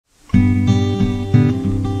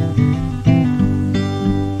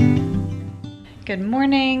Good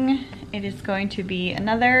morning. It is going to be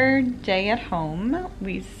another day at home.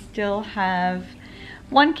 We still have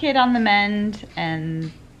one kid on the mend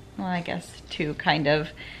and, well, I guess two kind of.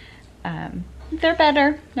 They're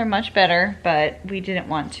better, they're much better, but we didn't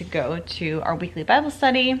want to go to our weekly Bible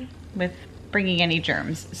study with bringing any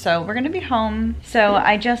germs. So we're gonna be home. So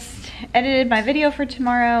I just edited my video for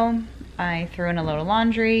tomorrow. I threw in a load of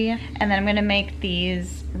laundry, and then I'm gonna make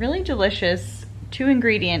these really delicious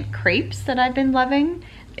 2-ingredient crepes that I've been loving.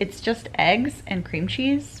 It's just eggs and cream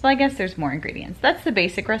cheese. Well, I guess there's more ingredients. That's the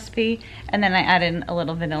basic recipe, and then I add in a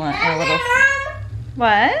little vanilla and a little...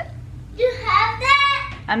 What? You have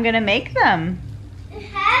that? I'm gonna make them. You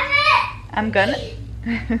have it? I'm gonna...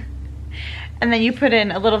 And then you put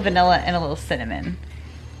in a little vanilla and a little cinnamon.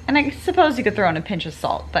 And I suppose you could throw in a pinch of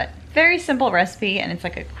salt, but very simple recipe, and it's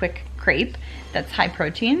like a quick crepe that's high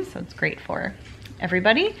protein, so it's great for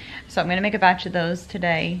everybody. So I'm gonna make a batch of those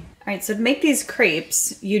today. All right, so to make these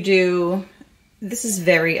crepes, this is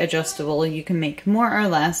very adjustable. You can make more or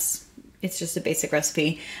less. It's just a basic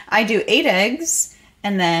recipe. I do 8 eggs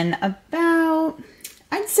and then about,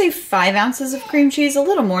 I'd say 5 ounces of cream cheese, a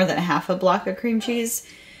little more than half a block of cream cheese.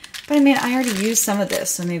 But I mean, I already used some of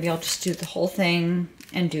this, so maybe I'll just do the whole thing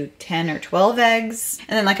and do 10 or 12 eggs.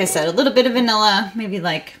 And then, like I said, a little bit of vanilla, maybe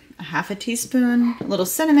like a half a teaspoon, a little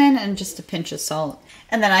cinnamon, and just a pinch of salt.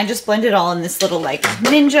 And then I just blend it all in this little like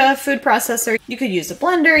Ninja food processor. You could use a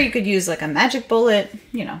blender, you could use like a magic bullet,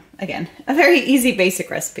 you know, again, a very easy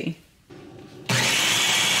basic recipe.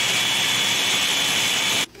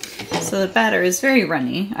 So the batter is very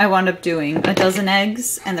runny. I wound up doing a dozen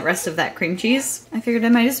eggs and the rest of that cream cheese. I figured I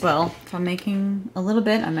might as well. If I'm making a little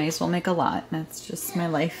bit, I might as well make a lot. That's just my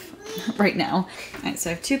life right now. All right, so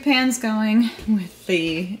I have 2 pans going with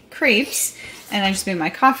the crepes, and I just made my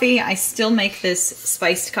coffee. I still make this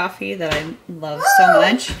spiced coffee that I love so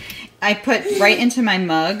much. I put right into my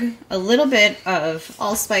mug a little bit of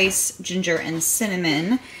allspice, ginger, and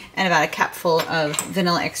cinnamon, and about a cupful of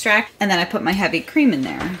vanilla extract. And then I put my heavy cream in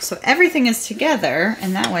there. So everything is together,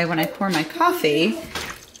 and that way when I pour my coffee,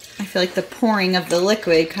 I feel like the pouring of the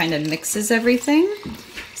liquid kind of mixes everything.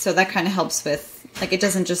 So that kind of helps with, like, it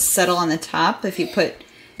doesn't just settle on the top. If you put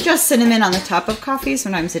just cinnamon on the top of coffee,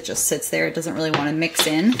 sometimes it just sits there. It doesn't really want to mix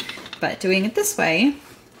in. But doing it this way,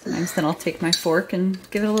 sometimes then I'll take my fork and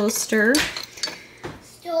give it a little stir.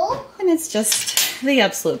 Stir? And it's just the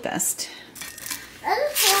absolute best.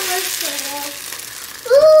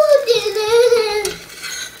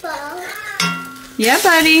 Yeah,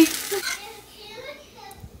 buddy.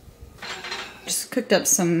 Just cooked up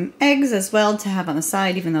some eggs as well to have on the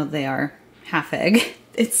side, even though they are half egg.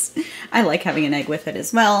 I like having an egg with it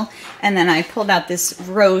as well. And then I pulled out this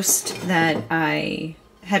roast that I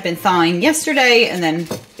had been thawing yesterday, and then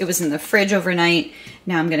it was in the fridge overnight.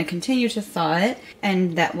 Now I'm going to continue to thaw it,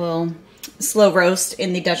 and that will slow roast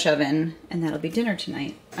in the Dutch oven, and that'll be dinner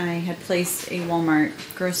tonight. I had placed a Walmart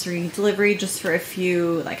grocery delivery just for a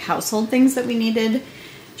few like household things that we needed.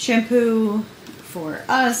 Shampoo for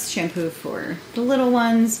us, shampoo for the little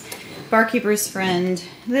ones, Barkeeper's Friend.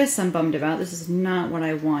 This I'm bummed about. This is not what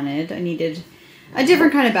I wanted. I needed a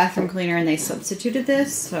different kind of bathroom cleaner, and they substituted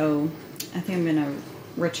this, so I think I'm gonna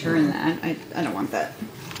return that. I don't want that.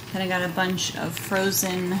 Then I got a bunch of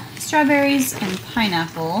frozen strawberries and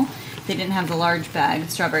pineapple. They didn't have the large bag of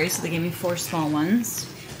strawberries, so they gave me 4 small ones.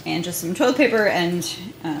 And just some toilet paper and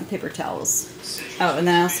paper towels. Oh, and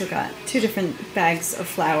then I also got 2 different bags of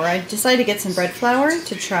flour. I decided to get some bread flour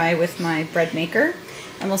to try with my bread maker.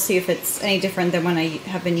 And we'll see if it's any different than when I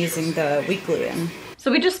have been using the wheat gluten.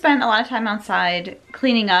 So we just spent a lot of time outside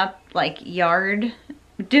cleaning up like yard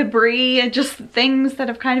debris, just things that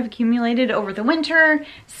have kind of accumulated over the winter,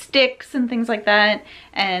 sticks and things like that,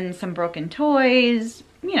 and some broken toys,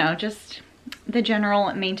 you know, just the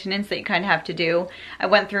general maintenance that you kind of have to do. I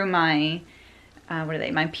went through my,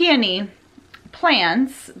 my peony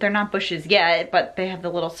plants. They're not bushes yet, but they have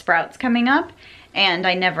the little sprouts coming up, and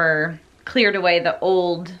I never cleared away the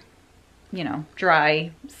old, you know,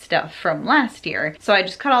 dry stuff from last year. So I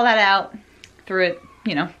just cut all that out, threw it,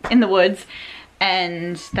 you know, in the woods,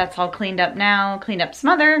 and that's all cleaned up now. Cleaned up some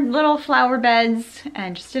other little flower beds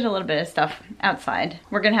and just did a little bit of stuff outside.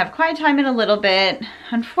 We're gonna have quiet time in a little bit.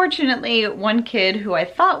 Unfortunately, one kid who I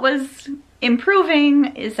thought was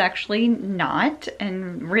improving is actually not,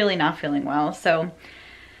 and really not feeling well. So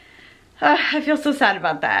I feel so sad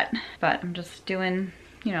about that, but I'm just doing,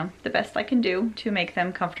 you know, the best I can do to make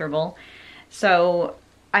them comfortable. So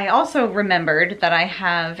I also remembered that I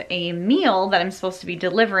have a meal that I'm supposed to be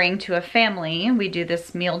delivering to a family. We do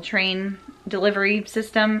this meal train delivery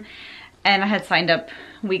system, and I had signed up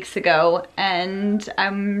weeks ago, and I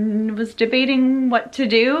was debating what to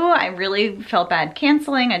do. I really felt bad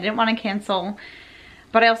canceling. I didn't want to cancel,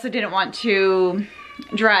 but I also didn't want to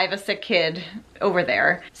drive a sick kid over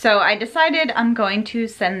there. So I decided I'm going to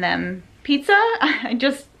send them pizza. I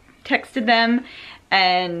just texted them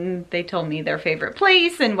and they told me their favorite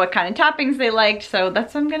place and what kind of toppings they liked. So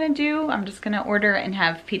that's what I'm gonna do. I'm just gonna order and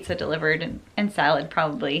have pizza delivered and salad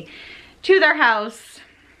probably to their house,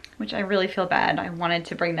 which I really feel bad. I wanted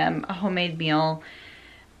to bring them a homemade meal,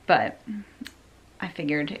 but I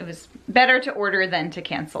figured it was better to order than to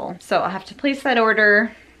cancel. So I'll have to place that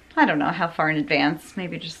order. I don't know how far in advance,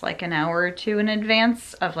 maybe just like an hour or two in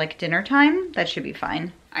advance of like dinner time. That should be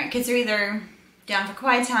fine. All right, kids are either down for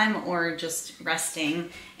quiet time or just resting,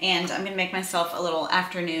 and I'm gonna make myself a little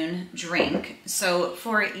afternoon drink. So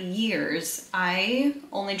for years, I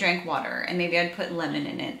only drank water, and maybe I'd put lemon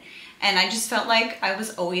in it. And I just felt like I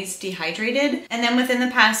was always dehydrated. And then within the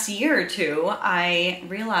past year or two, I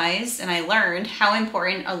realized and I learned how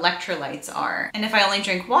important electrolytes are. And if I only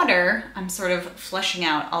drink water, I'm sort of flushing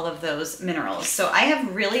out all of those minerals. So I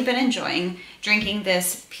have really been enjoying drinking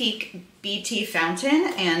this Peak BT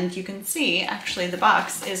fountain, and you can see actually the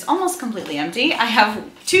box is almost completely empty. I have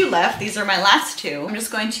 2 left. These are my last 2. I'm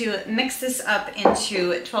just going to mix this up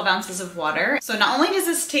into 12 ounces of water. So not only does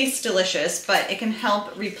this taste delicious, but it can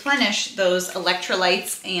help replenish those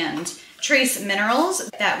electrolytes and trace minerals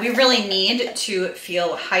that we really need to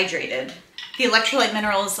feel hydrated. The electrolyte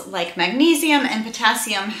minerals like magnesium and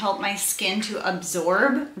potassium help my skin to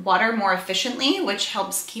absorb water more efficiently, which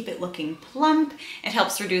helps keep it looking plump. It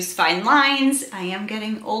helps reduce fine lines. I am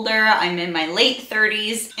getting older. I'm in my late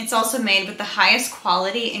 30s. It's also made with the highest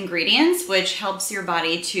quality ingredients, which helps your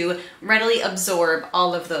body to readily absorb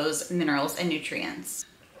all of those minerals and nutrients.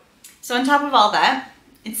 So on top of all that,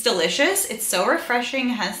 it's delicious. It's so refreshing.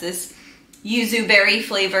 It has this yuzu berry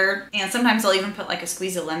flavor, and sometimes I'll even put like a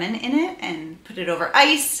squeeze of lemon in it and put it over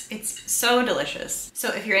ice. It's so delicious. So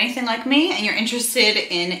if you're anything like me and you're interested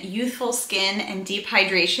in youthful skin and deep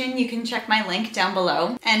hydration, you can check my link down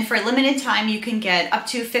below. And for a limited time, you can get up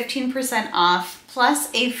to 15% off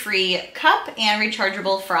plus a free cup and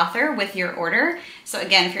rechargeable frother with your order. So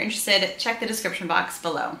again, if you're interested, check the description box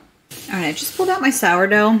below. All right, I just pulled out my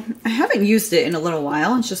sourdough. I haven't used it in a little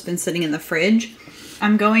while. It's just been sitting in the fridge.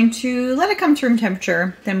 I'm going to let it come to room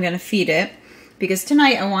temperature, then I'm going to feed it, because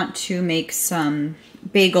tonight I want to make some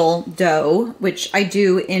bagel dough, which I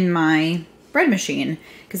do in my bread machine,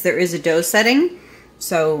 because there is a dough setting.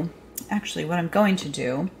 So actually what I'm going to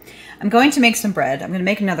do, I'm going to make some bread. I'm going to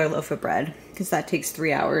make another loaf of bread, because that takes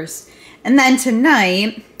 3 hours. And then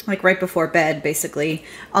tonight, like right before bed, basically,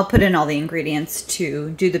 I'll put in all the ingredients to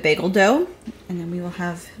do the bagel dough, and then we will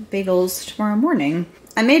have bagels tomorrow morning.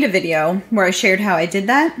 I made a video where I shared how I did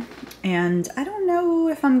that, and I don't know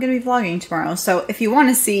if I'm going to be vlogging tomorrow. So if you want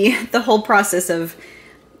to see the whole process of,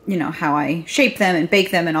 you know, how I shape them and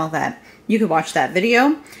bake them and all that, you could watch that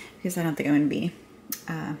video, because I don't think I'm going to be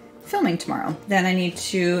filming tomorrow. Then I need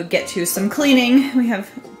to get to some cleaning. We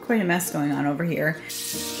have quite a mess going on over here.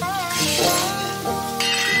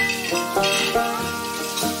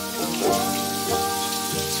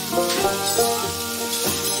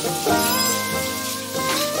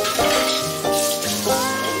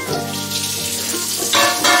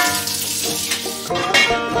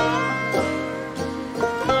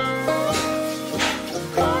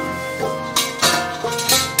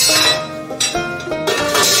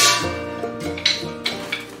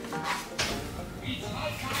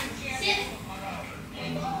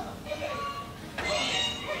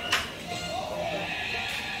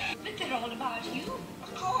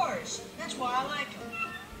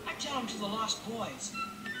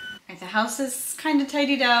 The house is kind of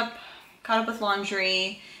tidied up, caught up with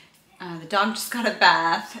laundry. The dog just got a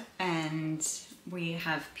bath, and we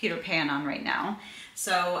have Peter Pan on right now.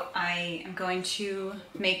 So I am going to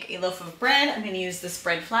make a loaf of bread. I'm going to use this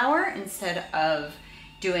bread flour instead of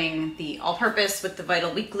doing the all-purpose with the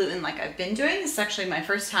Vital Wheat gluten like I've been doing. This is actually my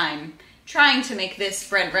first time trying to make this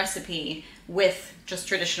bread recipe with just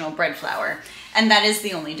traditional bread flour. And that is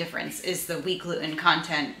the only difference, is the wheat gluten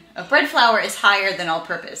content of bread flour is higher than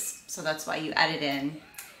all-purpose. So that's why you add it in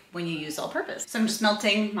when you use all-purpose. So I'm just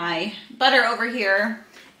melting my butter over here,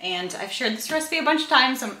 and I've shared this recipe a bunch of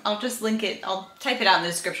times. I'll just link it, I'll type it out in the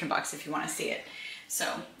description box if you want to see it. So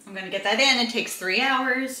I'm gonna get that in. It takes 3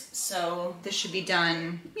 hours, so this should be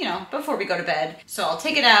done, you know, before we go to bed. So I'll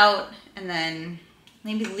take it out and then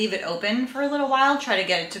maybe leave it open for a little while, try to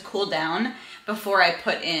get it to cool down before I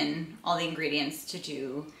put in all the ingredients to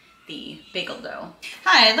do the bagel dough.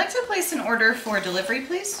 Hi, I'd like to place an order for delivery,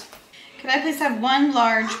 please. Could I please have one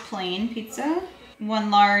large plain pizza,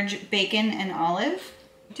 one large bacon and olive?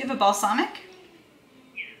 Do you have a balsamic?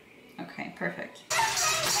 Okay, perfect.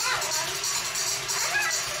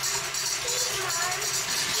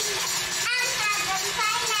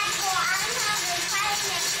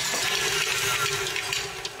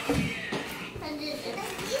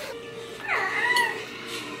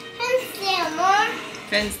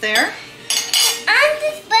 Finn's there. I'm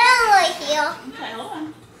just right here. Okay, hold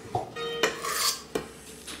on.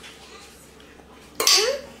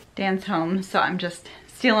 Dan's home, so I'm just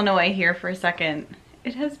stealing away here for a second.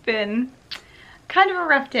 It has been kind of a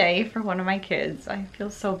rough day for one of my kids. I feel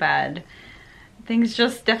so bad. Things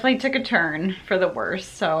just definitely took a turn for the worse,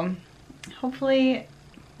 so hopefully,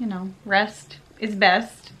 you know, rest is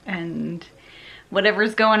best and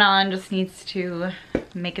whatever's going on just needs to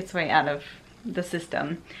make its way out of the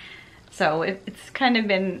system. So it's kind of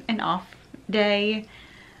been an off day.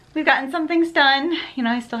 We've gotten some things done. You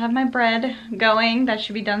know, I still have my bread going. That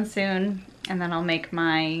should be done soon. And then I'll make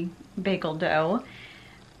my bagel dough.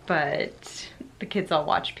 But the kids all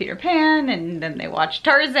watch Peter Pan and then they watch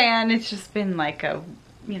Tarzan. It's just been like a,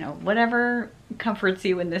 you know, whatever comforts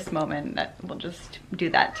you in this moment, that we'll just do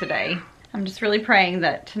that today. I'm just really praying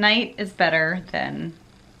that tonight is better than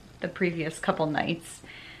the previous couple nights,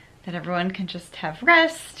 that everyone can just have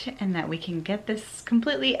rest and that we can get this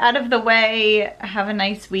completely out of the way, have a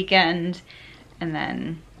nice weekend, and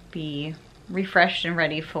then be refreshed and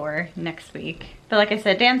ready for next week. But like I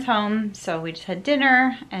said, Dan's home, so we just had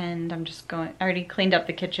dinner and I'm just going, I already cleaned up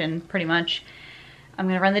the kitchen pretty much. I'm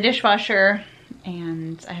gonna run the dishwasher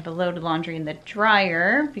and I have a load of laundry in the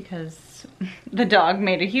dryer because the dog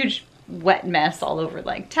made a huge wet mess all over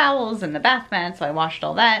like towels and the bath mat, so I washed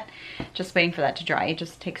all that, just waiting for that to dry. It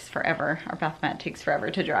just takes forever. Our bath mat takes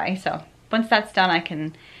forever to dry, so once that's done I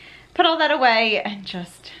can put all that away and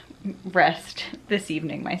just rest this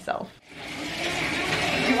evening myself.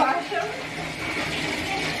 Did you wash them?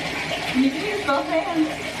 You can use both hands.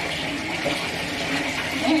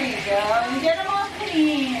 There you go, get them all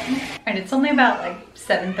clean. Alright, it's only about like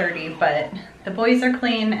 7:30, but the boys are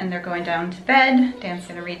clean and they're going down to bed. Dan's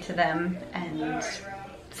gonna read to them and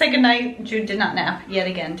say goodnight. Jude did not nap yet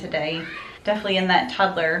again today. Definitely in that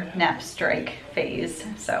toddler nap strike phase.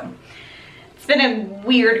 So it's been a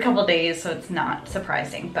weird couple days, so it's not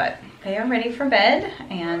surprising, but they are ready for bed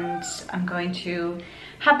and I'm going to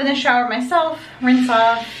hop in the shower myself, rinse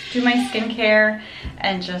off, do my skincare,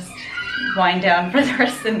 and just wind down for the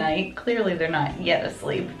rest of the night. Clearly they're not yet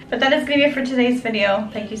asleep. But that is gonna be it for today's video.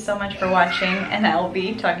 Thank you so much for watching and I will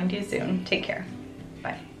be talking to you soon. Take care.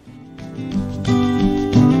 Bye.